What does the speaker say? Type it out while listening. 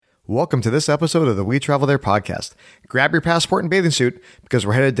Welcome to this episode of the We Travel There podcast. Grab your passport and bathing suit because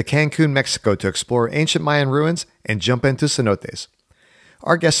we're headed to Cancun, Mexico to explore ancient Mayan ruins and jump into cenotes.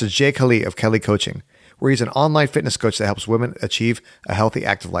 Our guest is Jay Kelly of Kelly Coaching, where he's an online fitness coach that helps women achieve a healthy,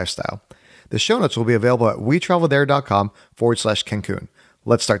 active lifestyle. The show notes will be available at wetravelthere.com/Cancun.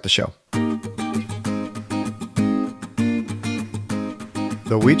 Let's start the show.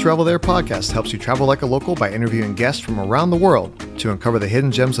 The We Travel There podcast helps you travel like a local by interviewing guests from around the world to uncover the hidden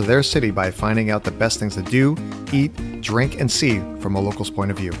gems of their city by finding out the best things to do, eat, drink, and see from a local's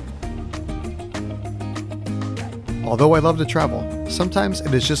point of view. Although I love to travel, sometimes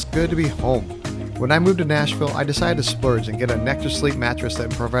it is just good to be home. When I moved to Nashville, I decided to splurge and get a Nectar Sleep mattress that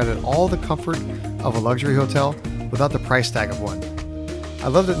provided all the comfort of a luxury hotel without the price tag of one. I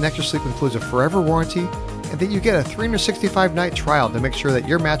love that Nectar Sleep includes a forever warranty and that you get a 365-night trial to make sure that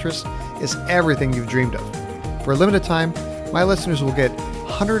your mattress is everything you've dreamed of. For a limited time, my listeners will get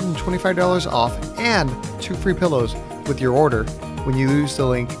 $125 off and 2 free pillows with your order when you use the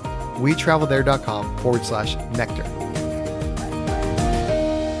link wetravelthere.com/nectar.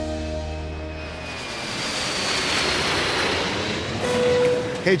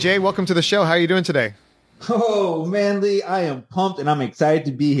 Hey Jay, welcome to the show. How are you doing today? Oh, Manly, I am pumped and I'm excited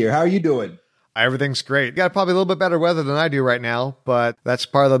to be here. How are you doing? Everything's great. You got probably a little bit better weather than I do right now, but that's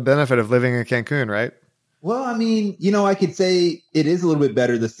part of the benefit of living in Cancun, right? Well, I mean, I could say it is a little bit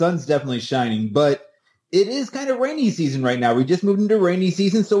better. The sun's definitely shining, but it is kind of rainy season right now. We just moved into rainy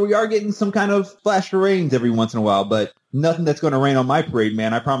season, so we are getting some kind of flash of rains every once in a while, but nothing that's going to rain on my parade,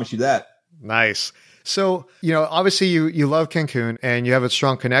 man. I promise you that. Nice. So, obviously you love Cancun and you have a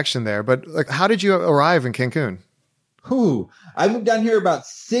strong connection there, but how did you arrive in Cancun? I moved down here about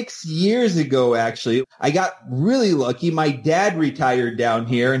 6 years ago, actually. I got really lucky. My dad retired down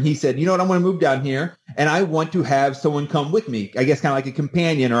here and he said, you know what, I'm going to move down here and I want to have someone come with me. I guess kind of like a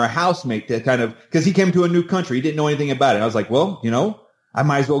companion or a housemate to because he came to a new country. He didn't know anything about it. I was like, well, I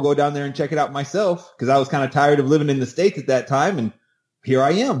might as well go down there and check it out myself because I was kind of tired of living in the States at that time. And here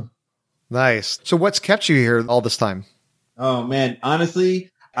I am. Nice. So what's kept you here all this time? Oh, man.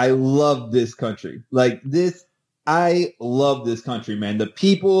 Honestly, I love this country. I love this country, man. The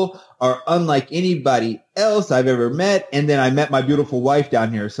people are unlike anybody else I've ever met. And then I met my beautiful wife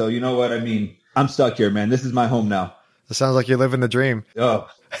down here. So you know what I mean? I'm stuck here, man. This is my home now. It sounds like you're living the dream. Oh,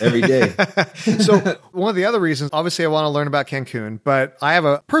 every day. So one of the other reasons, obviously I want to learn about Cancun, but I have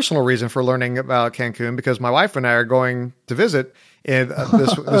a personal reason for learning about Cancun because my wife and I are going to visit in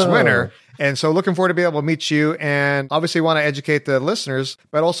this winter. And so looking forward to be able to meet you and obviously want to educate the listeners,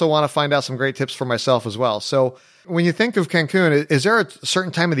 but also want to find out some great tips for myself as well. So when you think of Cancun, is there a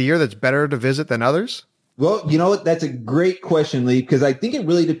certain time of the year that's better to visit than others? Well, you know what? That's a great question, Lee, because I think it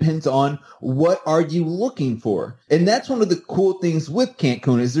really depends on what are you looking for. And that's one of the cool things with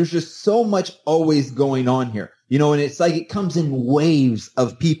Cancun is there's just so much always going on here. And it's like it comes in waves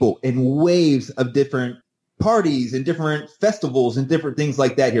of people and waves of different parties and different festivals and different things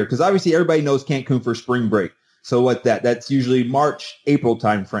like that here. Because obviously everybody knows Cancun for spring break. So that's usually March, April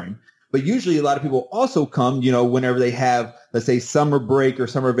timeframe. But usually a lot of people also come, whenever they have, let's say, summer break or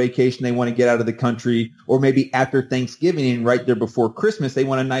summer vacation, they want to get out of the country, or maybe after Thanksgiving and right there before Christmas, they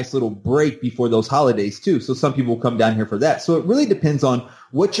want a nice little break before those holidays too. So some people come down here for that. So it really depends on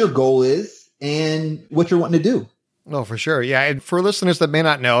what your goal is and what you're wanting to do. Oh, for sure. Yeah. And for listeners that may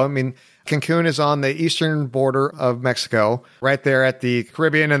not know, Cancun is on the eastern border of Mexico, right there at the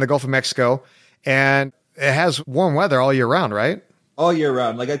Caribbean and the Gulf of Mexico. And it has warm weather all year round, right? All year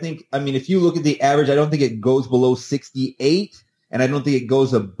round. If you look at the average, I don't think it goes below 68 and I don't think it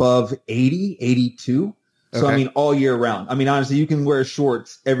goes above 80, 82. So, Okay. All year round. Honestly, you can wear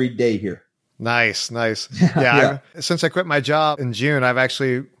shorts every day here. Nice. Yeah. Yeah. Since I quit my job in June,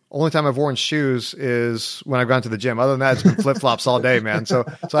 only time I've worn shoes is when I've gone to the gym. Other than that, it's been flip-flops all day, man. So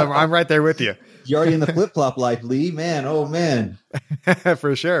I'm right there with you. You're already in the flip-flop life, Lee, man. Oh, man.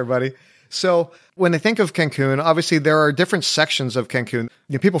 For sure, buddy. So when I think of Cancun, obviously there are different sections of Cancun.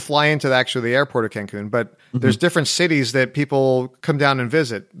 People fly into the airport of Cancun, but there's different cities that people come down and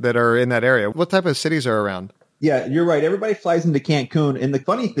visit that are in that area. What type of cities are around? Yeah, you're right. Everybody flies into Cancun. And the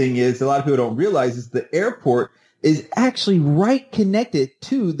funny thing is, a lot of people don't realize is the airport is actually right connected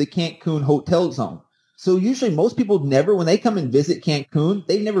to the Cancun hotel zone. So usually most people when they come and visit Cancun,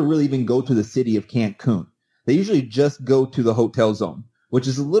 they never really even go to the city of Cancun. They usually just go to the hotel zone, which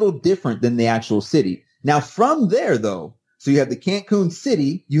is a little different than the actual city. Now from there though, so you have the Cancun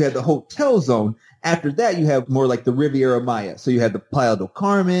city, you have the hotel zone. After that, you have more like the Riviera Maya. So you have the Playa del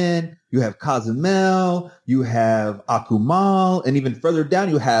Carmen, you have Cozumel, you have Akumal, and even further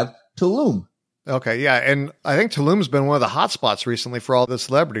down, you have Tulum. Okay, yeah. And I think Tulum's been one of the hot spots recently for all the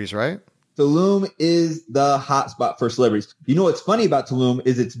celebrities, right? Tulum is the hotspot for celebrities. You know what's funny about Tulum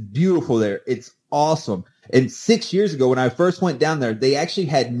is it's beautiful there. It's awesome. And 6 years ago, when I first went down there, they actually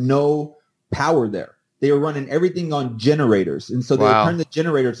had no power there. They were running everything on generators. And so they would turn the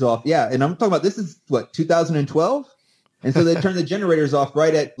generators off. Yeah. And I'm talking about, this is what, 2012? And so they turn the generators off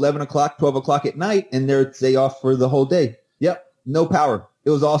right at 11 o'clock, 12 o'clock at night, and they off for the whole day. Yep. No power. It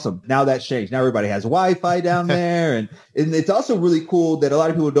was awesome. Now that's changed. Now everybody has Wi-Fi down there. And it's also really cool that a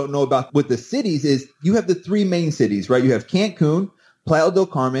lot of people don't know about with the cities is you have the three main cities, right? You have Cancun, Playa del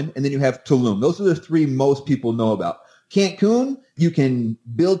Carmen, and then you have Tulum. Those are the three most people know about. Cancun, you can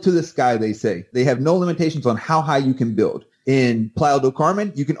build to the sky, they say. They have no limitations on how high you can build. In Playa del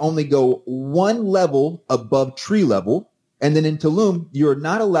Carmen, you can only go one level above tree level. And then in Tulum, you're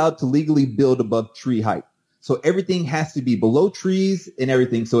not allowed to legally build above tree height. So everything has to be below trees and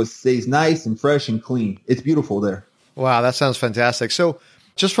everything. So it stays nice and fresh and clean. It's beautiful there. Wow, that sounds fantastic. So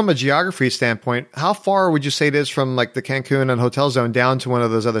just from a geography standpoint, how far would you say it is from like the Cancun and hotel zone down to one of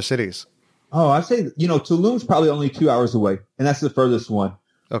those other cities? Oh, I'd say, Tulum's probably only 2 hours away, and that's the furthest one.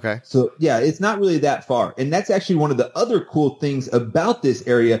 Okay. So, yeah, it's not really that far. And that's actually one of the other cool things about this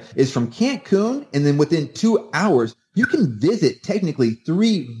area is from Cancun, and then within 2 hours, you can visit technically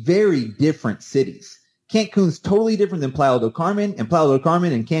three very different cities. Cancun's totally different than Playa del Carmen, and Playa del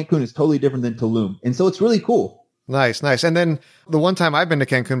Carmen and Cancun is totally different than Tulum. And so it's really cool. Nice, nice. And then the one time I've been to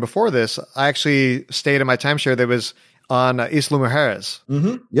Cancun before this, I actually stayed in my timeshare that was on Isla Mujeres,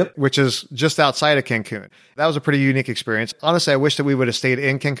 Yep. which is just outside of Cancun. That was a pretty unique experience. Honestly, I wish that we would have stayed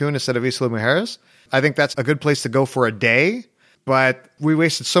in Cancun instead of Isla Mujeres. I think that's a good place to go for a day, but we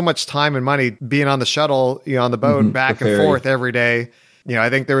wasted so much time and money being on the shuttle, on the boat, back and forth every day. I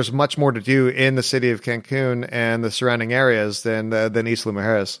think there was much more to do in the city of Cancun and the surrounding areas than Isla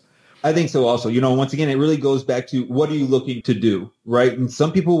Mujeres. I think so also. Once again, it really goes back to what are you looking to do, right? And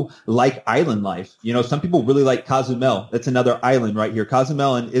some people like island life. Some people really like Cozumel. That's another island right here.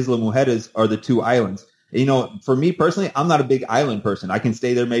 Cozumel and Isla Mujeres are the two islands. For me personally, I'm not a big island person. I can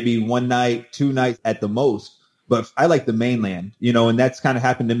stay there maybe one night, 2 nights at the most. But I like the mainland, and that's kind of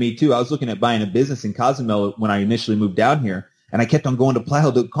happened to me too. I was looking at buying a business in Cozumel when I initially moved down here. And I kept on going to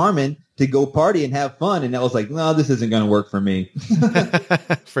Playa del Carmen to go party and have fun. And I was like, no, this isn't going to work for me.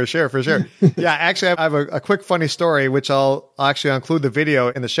 For sure. Yeah, actually, I have a quick funny story, which I'll actually include the video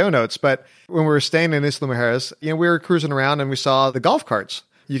in the show notes. But when we were staying in Isla Mujeres, we were cruising around and we saw the golf carts.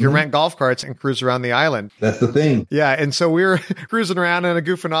 You can rent golf carts and cruise around the island. That's the thing. Yeah. And so we were cruising around and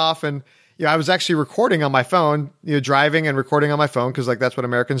goofing off. And I was actually recording on my phone, driving and recording on my phone because that's what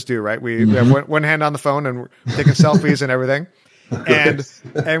Americans do, right? We have one hand on the phone and we're taking selfies and everything.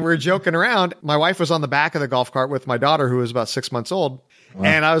 And we're joking around. My wife was on the back of the golf cart with my daughter, who was about 6 months old. Wow.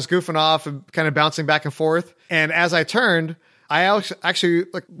 And I was goofing off and kind of bouncing back and forth. And as I turned, I actually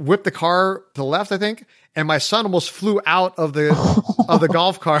whipped the car to the left, I think. And my son almost flew out of the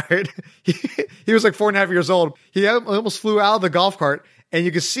golf cart. He was like 4.5 years old. He almost flew out of the golf cart. And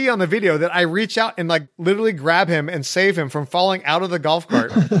you can see on the video that I reach out and literally grab him and save him from falling out of the golf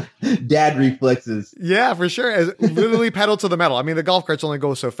cart. Dad reflexes. Yeah, for sure. As literally pedal to the metal. I mean, the golf carts only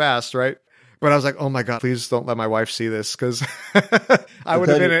go so fast, right? But I was like, oh my God, please don't let my wife see this because I would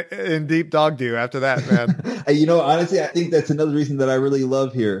have been in deep dog doo after that, man. Honestly, I think that's another reason that I really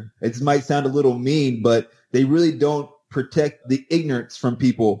love here. It might sound a little mean, but they really don't protect the ignorance from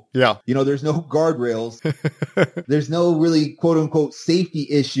people. Yeah. There's no guardrails. There's no really quote unquote safety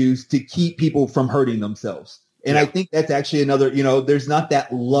issues to keep people from hurting themselves. And I think that's actually another, there's not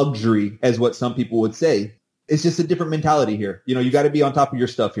that luxury as what some people would say. It's just a different mentality here. You got to be on top of your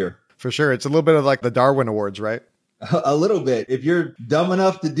stuff here. For sure. It's a little bit of like the Darwin Awards, right? A little bit. If you're dumb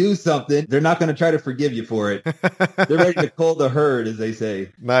enough to do something, they're not going to try to forgive you for it. They're ready to cull the herd, as they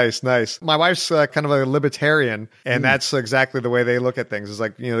say. Nice. My wife's kind of a libertarian, and that's exactly the way they look at things. It's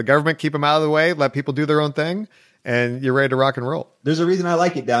like, the government, keep them out of the way, let people do their own thing, and you're ready to rock and roll. There's a reason I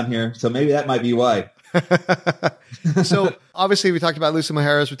like it down here, so maybe that might be why. So obviously we talked about Isla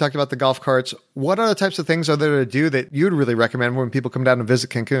Mujeres, we talked about the golf carts. What other types of things are there to do that you'd really recommend when people come down and visit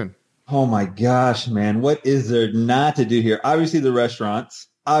Cancun? Oh my gosh, man. What is there not to do here? Obviously the restaurants,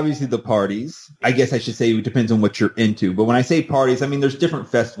 obviously the parties. I guess I should say it depends on what you're into. But when I say parties, I mean, there's different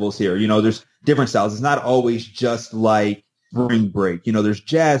festivals here. There's different styles. It's not always just like spring break. There's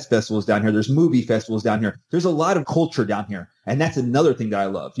jazz festivals down here. There's movie festivals down here. There's a lot of culture down here. And that's another thing that I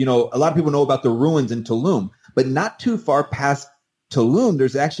love. A lot of people know about the ruins in Tulum, but not too far past Tulum,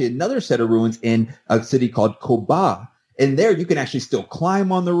 there's actually another set of ruins in a city called Coba. And there you can actually still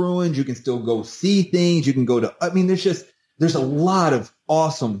climb on the ruins. You can still go see things. You can go to, there's a lot of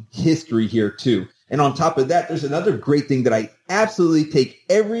awesome history here too. And on top of that, there's another great thing that I absolutely take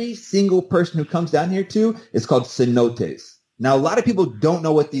every single person who comes down here to. It's called cenotes. Now, a lot of people don't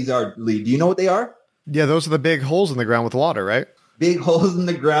know what these are, Lee. Do you know what they are? Yeah, those are the big holes in the ground with water, right? Big holes in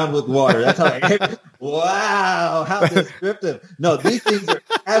the ground with water. That's how wow, how descriptive. No, these things are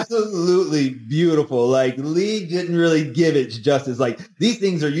absolutely beautiful. Like, Lee didn't really give it justice. Like, these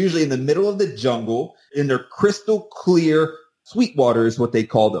things are usually in the middle of the jungle, and they're crystal clear. Sweet water is what they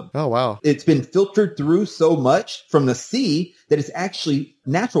call them. Oh, wow. It's been filtered through so much from the sea that it's actually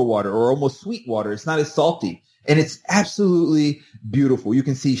natural water or almost sweet water. It's not as salty. And it's absolutely beautiful. You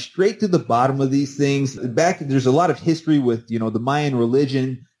can see straight to the bottom of these things. There's a lot of history with, the Mayan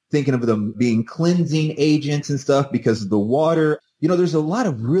religion, thinking of them being cleansing agents and stuff because of the water. There's a lot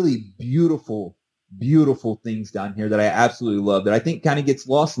of really beautiful, beautiful things down here that I absolutely love that I think kind of gets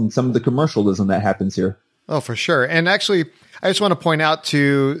lost in some of the commercialism that happens here. Oh, for sure. And actually, I just want to point out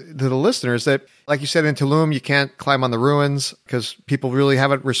to the listeners that, like you said, in Tulum, you can't climb on the ruins because people really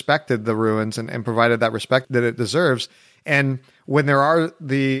haven't respected the ruins and provided that respect that it deserves. And when there are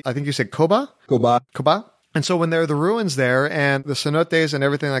I think you said Coba? Coba. And so when there are the ruins there and the cenotes and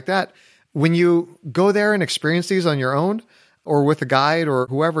everything like that, when you go there and experience these on your own or with a guide or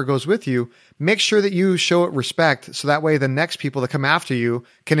whoever goes with you, make sure that you show it respect so that way the next people that come after you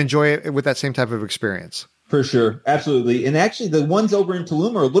can enjoy it with that same type of experience. For sure. Absolutely. And actually, the ones over in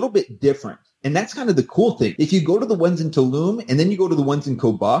Tulum are a little bit different. And that's kind of the cool thing. If you go to the ones in Tulum and then you go to the ones in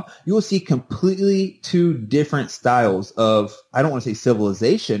Coba, you will see completely two different styles of, I don't want to say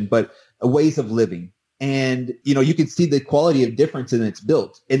civilization, but ways of living. And, you can see the quality of difference in its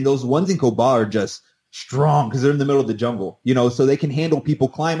built. And those ones in Coba are just strong because they're in the middle of the jungle, so they can handle people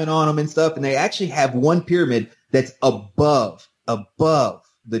climbing on them and stuff. And they actually have one pyramid that's above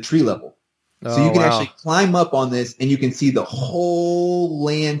the tree level. So you can actually climb up on this and you can see the whole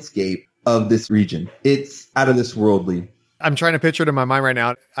landscape of this region. It's out of this world, Lee. I'm trying to picture it in my mind right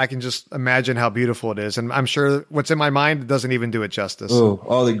now. I can just imagine how beautiful it is. And I'm sure what's in my mind doesn't even do it justice. Oh,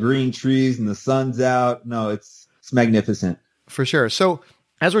 all the green trees and the sun's out. No, it's magnificent. For sure. So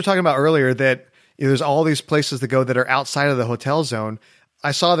as we were talking about earlier that there's all these places to go that are outside of the hotel zone.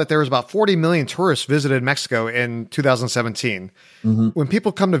 I saw that there was about 40 million tourists visited Mexico in 2017. Mm-hmm. When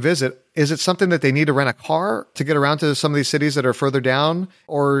people come to visit, is it something that they need to rent a car to get around to some of these cities that are further down?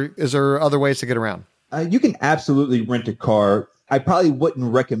 Or is there other ways to get around? You can absolutely rent a car. I probably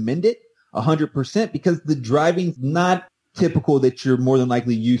wouldn't recommend it 100% because the driving's not typical that you're more than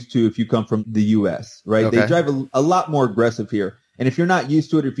likely used to if you come from the U.S., right? Okay. They drive a lot more aggressive here. And if you're not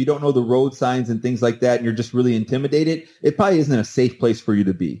used to it, if you don't know the road signs and things like that, and you're just really intimidated, it probably isn't a safe place for you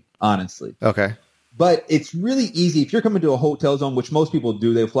to be, honestly. Okay. But it's really easy. If you're coming to a hotel zone, which most people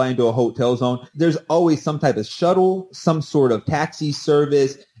do, they fly into a hotel zone. There's always some type of shuttle, some sort of taxi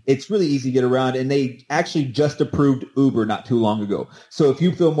service. It's really easy to get around. And they actually just approved Uber not too long ago. So if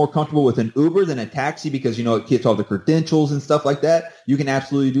you feel more comfortable with an Uber than a taxi because, it gets all the credentials and stuff like that, you can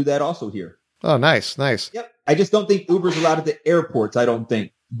absolutely do that also here. Oh, nice. Yep. I just don't think Uber's allowed at the airports, I don't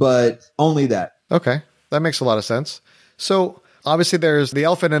think, but only that. Okay. That makes a lot of sense. So obviously there's the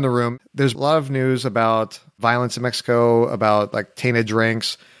elephant in the room. There's a lot of news about violence in Mexico, about like tainted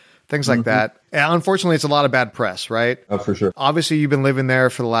drinks, things like that. And unfortunately, it's a lot of bad press, right? Oh, for sure. Obviously, you've been living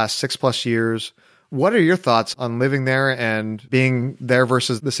there for the last 6+ years. What are your thoughts on living there and being there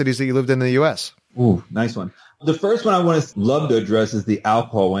versus the cities that you lived in the U.S.? Ooh, nice one. The first one I love to address is the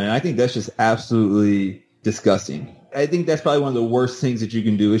alcohol one. And I think that's just absolutely disgusting. I think that's probably one of the worst things that you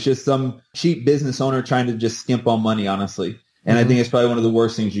can do. It's just some cheap business owner trying to just skimp on money, honestly. And I think it's probably one of the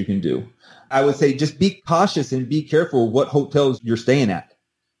worst things you can do. I would say just be cautious and be careful what hotels you're staying at.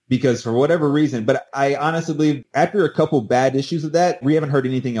 Because for whatever reason, but I honestly believe after a couple bad issues of that, we haven't heard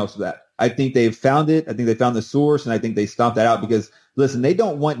anything else of that. I think they've found it. I think they found the source, and I think they stomped that out because, listen, they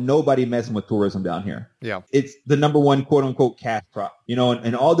don't want nobody messing with tourism down here. Yeah. It's the number one, quote unquote, cash crop.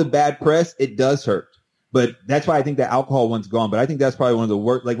 And all the bad press, it does hurt. But that's why I think the alcohol one's gone. But I think that's probably one of the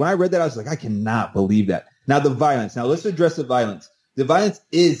worst. Like when I read that, I was like, I cannot believe that. Now the violence. Now let's address the violence. The violence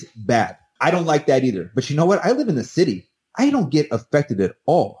is bad. I don't like that either. But you know what? I live in the city. I don't get affected at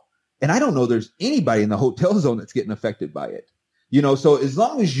all. And I don't know there's anybody in the hotel zone that's getting affected by it. So as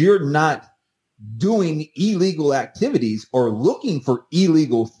long as you're not doing illegal activities or looking for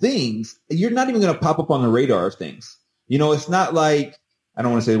illegal things, you're not even going to pop up on the radar of things. It's not like, I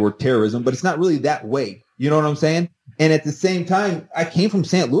don't want to say the word terrorism, but it's not really that way. You know what I'm saying? And at the same time, I came from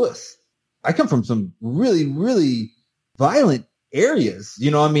St. Louis. I come from some really, really violent areas.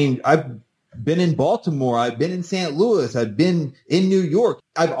 I've been in Baltimore. I've been in St. Louis. I've been in New York.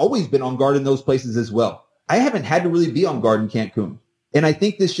 I've always been on guard in those places as well. I haven't had to really be on guard in Cancun. And I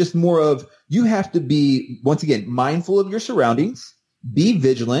think this just more of, you have to be, once again, mindful of your surroundings, be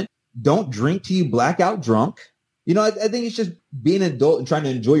vigilant, don't drink till you black out drunk. I think it's just being an adult and trying to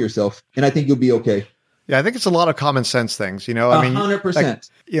enjoy yourself. And I think you'll be okay. Yeah, I think it's a lot of common sense things, 100%.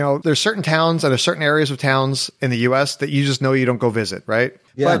 There's certain towns and there's certain areas of towns in the U.S. that you just know you don't go visit, right?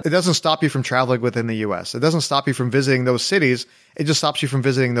 Yeah. But it doesn't stop you from traveling within the U.S. It doesn't stop you from visiting those cities. It just stops you from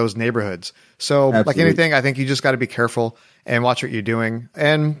visiting those neighborhoods. So Absolutely. Like anything, I think you just got to be careful and watch what you're doing.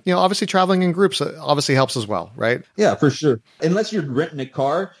 And, obviously traveling in groups obviously helps as well, right? Yeah, for sure. Unless you're renting a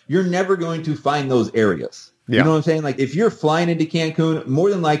car, you're never going to find those areas. Yeah. You know what I'm saying? Like if you're flying into Cancun, more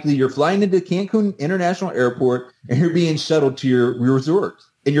than likely you're flying into Cancun International Airport and you're being shuttled to your resort.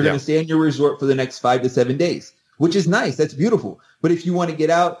 And you're going to stay in your resort for the next 5 to 7 days, which is nice. That's beautiful. But if you want to get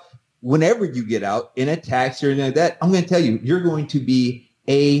out, whenever you get out in a taxi or anything like that, I'm going to tell you, you're going to be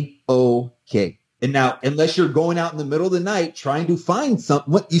A-OK. And now, unless you're going out in the middle of the night trying to find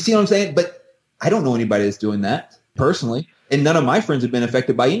something, you see what I'm saying? But I don't know anybody that's doing that personally. And none of my friends have been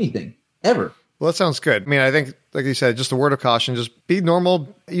affected by anything ever. Well, that sounds good. I mean, I think, like you said, just a word of caution, just be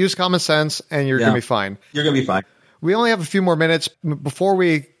normal, use common sense, and you're going to be fine. You're going to be fine. We only have a few more minutes before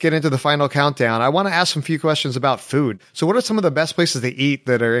we get into the final countdown. I want to ask some few questions about food. So what are some of the best places to eat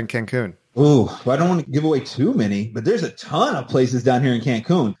that are in Cancun? Ooh, well, I don't want to give away too many, but there's a ton of places down here in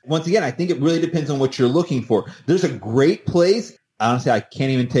Cancun. Once again, I think it really depends on what you're looking for. There's a great place. Honestly, I can't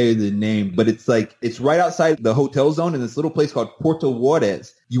even tell you the name, but it's right outside the hotel zone in this little place called Puerto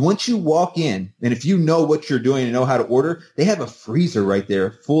Juarez. Once you walk in, and if you know what you're doing and know how to order, they have a freezer right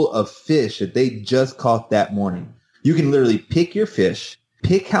there full of fish that they just caught that morning. You can literally pick your fish,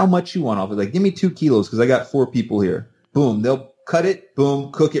 pick how much you want off it. Like, give me 2 kilos because I got 4 people here. Boom. They'll cut it.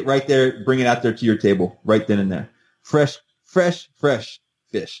 Boom. Cook it right there. Bring it out there to your table right then and there. Fresh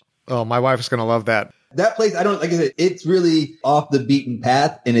fish. Oh, my wife is going to love that. That place, like I said, it's really off the beaten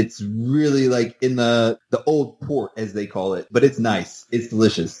path, and it's really like in the old port, as they call it. But it's nice. It's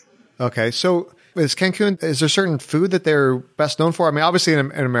delicious. Okay. So is there certain food that they're best known for? I mean, obviously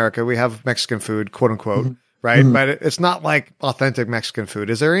in America, we have Mexican food, quote unquote, right? Mm-hmm. But it's not like authentic Mexican food.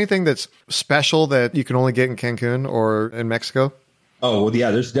 Is there anything that's special that you can only get in Cancun or in Mexico? Oh, well, yeah,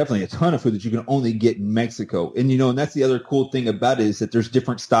 there's definitely a ton of food that you can only get in Mexico. And, and that's the other cool thing about it is that there's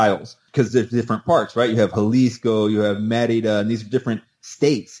different styles because there's different parts, right? You have Jalisco, you have Mérida, and these are different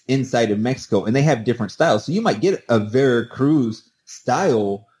states inside of Mexico, and they have different styles. So you might get a Veracruz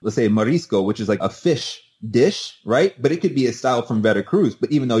style, let's say marisco, which is like a fish dish, right? But it could be a style from Veracruz,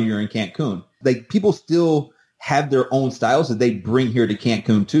 but even though you're in Cancun, like people still have their own styles that they bring here to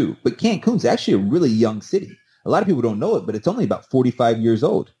Cancun too. But Cancun's actually a really young city. A lot of people don't know it, but it's only about 45 years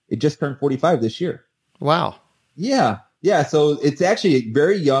old. It just turned 45 this year. Wow. Yeah. Yeah. So it's actually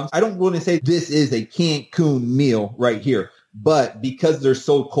very young. I don't want to say this is a Cancun meal right here, but because they're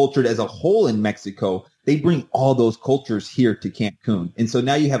so cultured as a whole in Mexico, they bring all those cultures here to Cancun. And so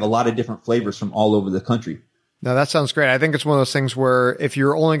now you have a lot of different flavors from all over the country. Now, that sounds great. I think it's one of those things where if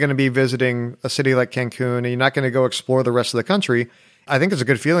you're only going to be visiting a city like Cancun and you're not going to go explore the rest of the country, I think it's a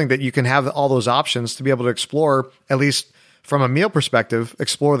good feeling that you can have all those options to be able to explore, at least from a meal perspective,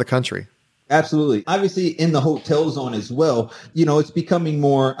 explore the country. Absolutely. Obviously, in the hotel zone as well, it's becoming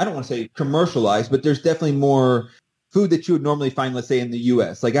more, I don't want to say commercialized, but there's definitely more food that you would normally find, let's say, in the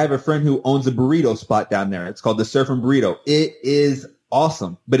U.S. Like I have a friend who owns a burrito spot down there. It's called the Surf and Burrito. It is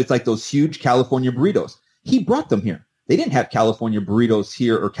awesome, but it's like those huge California burritos. He brought them here. They didn't have California burritos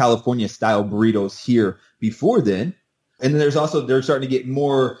here or California style burritos here before then. And then they're starting to get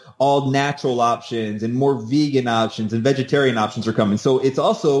more all natural options and more vegan options and vegetarian options are coming. So it's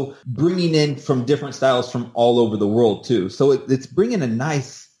also bringing in from different styles from all over the world too. So it's bringing a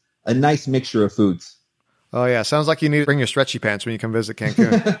nice mixture of foods. Oh yeah. Sounds like you need to bring your stretchy pants when you come visit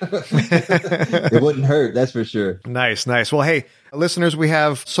Cancun. It wouldn't hurt. That's for sure. Nice. Well, hey, listeners, we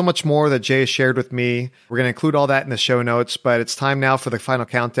have so much more that Jay has shared with me. We're going to include all that in the show notes, but it's time now for the final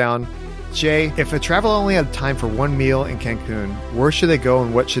countdown. Jay, if a traveler only had time for one meal in Cancun, where should they go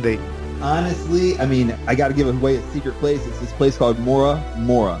and what should they eat? Honestly, I mean, I got to give away a secret place. It's this place called Mora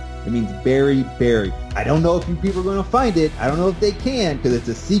Mora. It means berry. I don't know if you people are going to find it. I don't know if they can because it's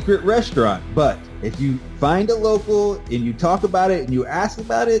a secret restaurant. But if you find a local and you talk about it and you ask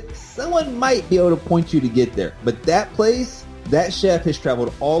about it, someone might be able to point you to get there. But that place, that chef has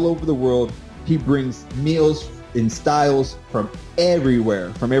traveled all over the world. He brings meals in styles from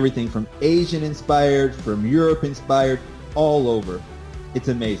everywhere, from everything from Asian inspired, from Europe inspired, all over. It's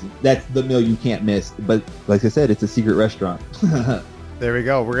amazing. That's the meal you can't miss. But like I said, it's a secret restaurant. There we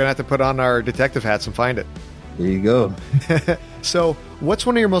go. We're going to have to put on our detective hats and find it. There you go. So what's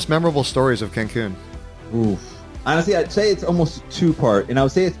one of your most memorable stories of Cancun? Oof. Honestly, I'd say it's almost two-part, and I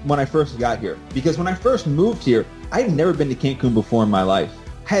would say it's when I first got here. Because when I first moved here, I had never been to Cancun before in my life.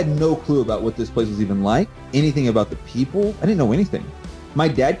 I had no clue about what this place was even like, anything about the people. I didn't know anything. My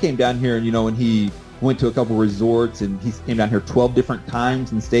dad came down here, and he went to a couple resorts, and he came down here 12 different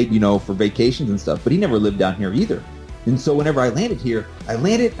times and stayed, for vacations and stuff, but he never lived down here either. And so whenever I landed here,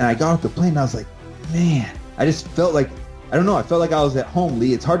 and I got off the plane, and I was like, man, I just felt like, I don't know, I felt like I was at home,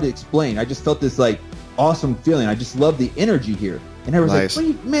 Lee. It's hard to explain. I just felt this like awesome feeling. I just love the energy here. And I was Nice.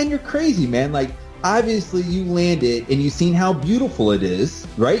 like, man, you're crazy, man. Like, obviously you landed and you've seen how beautiful it is,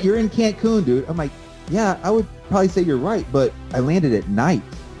 right? You're in Cancun, dude. I'm like, yeah, I would probably say you're right, but I landed at night.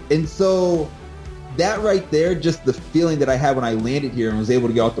 And so that right there, just the feeling that I had when I landed here and was able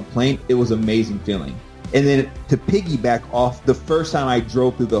to get off the plane, it was an amazing feeling. And then to piggyback off, the first time I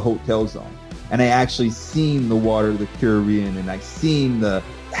drove through the hotel zone and I actually seen the water of the Caribbean and I seen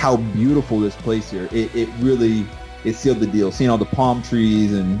how beautiful this place here, it really sealed the deal. Seeing all the palm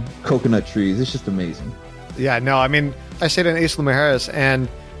trees and coconut trees, it's just amazing. Yeah, no, I mean, I stayed in Isla Mujeres, and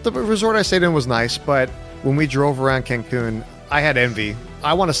the resort I stayed in was nice, but when we drove around Cancun, I had envy.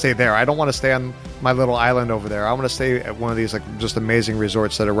 I want to stay there. I don't want to stay on my little island over there. I want to stay at one of these like just amazing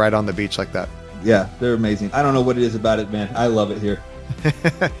resorts that are right on the beach like that. Yeah, they're amazing. I don't know what it is about it, man. I love it here.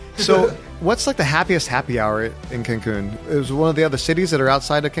 So what's like the happiest happy hour in Cancun? Is it one of the other cities that are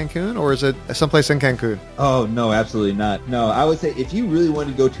outside of Cancun, or is it someplace in Cancun? Oh, no, absolutely not. No, I would say if you really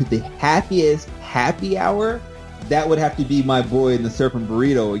wanted to go to the happiest happy hour, that would have to be my boy in the Surfing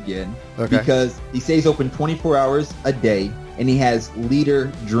Burrito again. Okay. Because he stays open 24 hours a day, and he has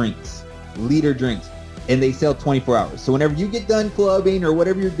liter drinks. And they sell 24 hours. So whenever you get done clubbing or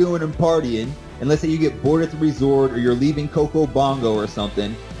whatever you're doing and partying, and let's say you get bored at the resort or you're leaving Coco Bongo or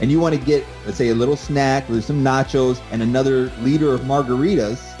something, and you want to get, let's say, a little snack with some nachos and another liter of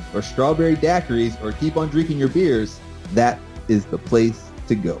margaritas or strawberry daiquiris or keep on drinking your beers, that is the place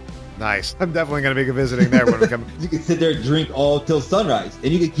to go. Nice. I'm definitely going to be visiting there when we come. You can sit there and drink all till sunrise,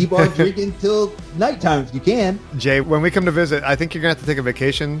 and you can keep on drinking till nighttime if you can. Jay, when we come to visit, I think you're going to have to take a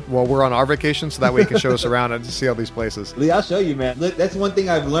vacation while we're on our vacation, so that way you can show us around and see all these places. Lee, I'll show you, man. Look, that's one thing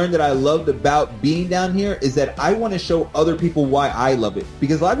I've learned that I loved about being down here is that I want to show other people why I love it,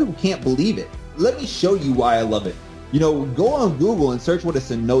 because a lot of people can't believe it. Let me show you why I love it. Go on Google and search what a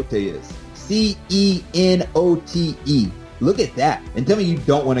cenote is. Cenote. Look at that. And tell me you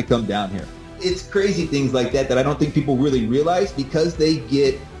don't want to come down here. It's crazy things like that I don't think people really realize because they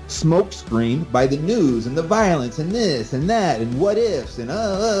get smoke screened by the news and the violence and this and that and what ifs and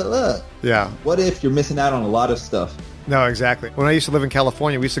Yeah. What if you're missing out on a lot of stuff? No, exactly. When I used to live in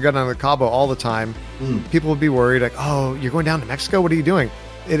California, we used to go down to Cabo all the time. People would be worried, like, oh, you're going down to Mexico? What are you doing?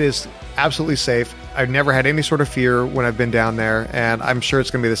 It is absolutely safe. I've never had any sort of fear when I've been down there, and I'm sure it's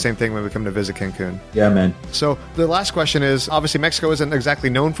going to be the same thing when we come to visit Cancun. Yeah, man. So the last question is, obviously Mexico isn't exactly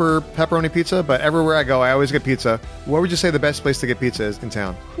known for pepperoni pizza, but everywhere I go, I always get pizza. Where would you say the best place to get pizza is in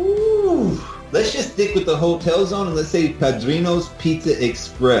town? Ooh. Let's just stick with the hotel zone and let's say Padrino's Pizza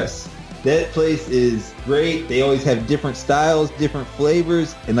Express. That place is great. They always have different styles, different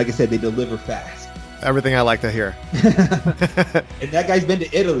flavors, and like I said, they deliver fast. Everything I like to hear. And that guy's been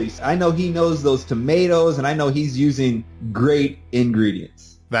to Italy. I know he knows those tomatoes, and I know he's using great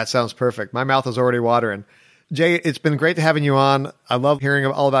ingredients. That sounds perfect. My mouth is already watering. Jay, it's been great having you on. I love hearing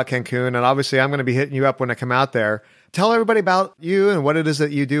all about Cancun, and obviously I'm going to be hitting you up when I come out there. Tell everybody about you and what it is that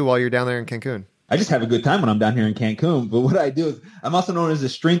you do while you're down there in Cancun. I just have a good time when I'm down here in Cancun. But what I do is I'm also known as a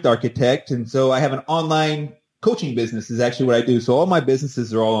strength architect, and so I have an online coaching business is actually what I do. So all my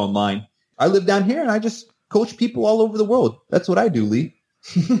businesses are all online. I live down here and I just coach people all over the world. That's what I do, Lee.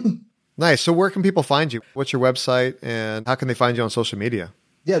 Nice. So where can people find you? What's your website and how can they find you on social media?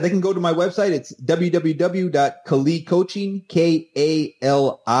 Yeah, they can go to my website. It's www.kalicoaching,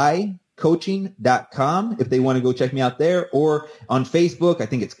 Kali coaching.com if they want to go check me out there, or on Facebook. I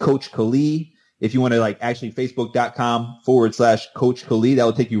think it's Coach Kali. If you want to actually facebook.com/Coach Kali, that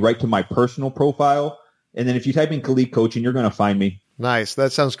will take you right to my personal profile. And then if you type in Kali Coaching, you're going to find me. Nice.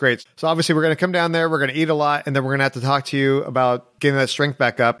 That sounds great. So obviously we're going to come down there. We're going to eat a lot, and then we're going to have to talk to you about getting that strength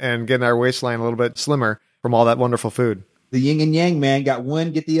back up and getting our waistline a little bit slimmer from all that wonderful food. The yin and yang, man. Got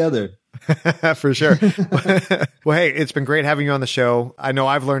one, get the other. For sure. Well, hey, it's been great having you on the show. I know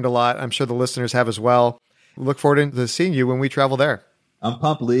I've learned a lot. I'm sure the listeners have as well. Look forward to seeing you when we travel there. I'm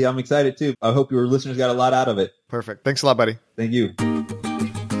pumped, Lee. I'm excited too. I hope your listeners got a lot out of it. Perfect. Thanks a lot, buddy. Thank you.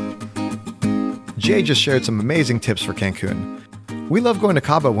 Jay just shared some amazing tips for Cancun. We loved going to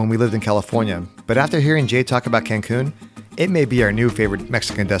Cabo when we lived in California, but after hearing Jay talk about Cancun, it may be our new favorite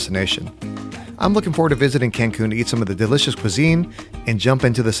Mexican destination. I'm looking forward to visiting Cancun to eat some of the delicious cuisine and jump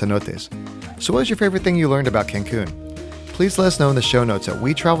into the cenotes. So what was your favorite thing you learned about Cancun? Please let us know in the show notes at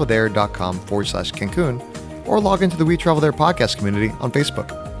wetravelthere.com/Cancun or log into the We Travel There podcast community on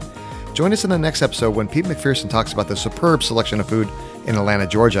Facebook. Join us in the next episode when Pete McPherson talks about the superb selection of food in Atlanta,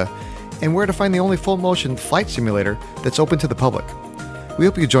 Georgia, and where to find the only full-motion flight simulator that's open to the public. We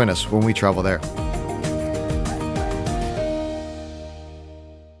hope you join us when we travel there.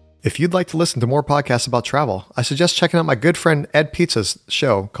 If you'd like to listen to more podcasts about travel, I suggest checking out my good friend Ed Pizza's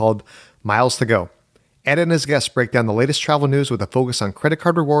show called Miles to Go. Ed and his guests break down the latest travel news with a focus on credit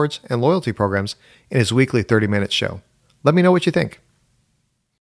card rewards and loyalty programs in his weekly 30-minute show. Let me know what you think.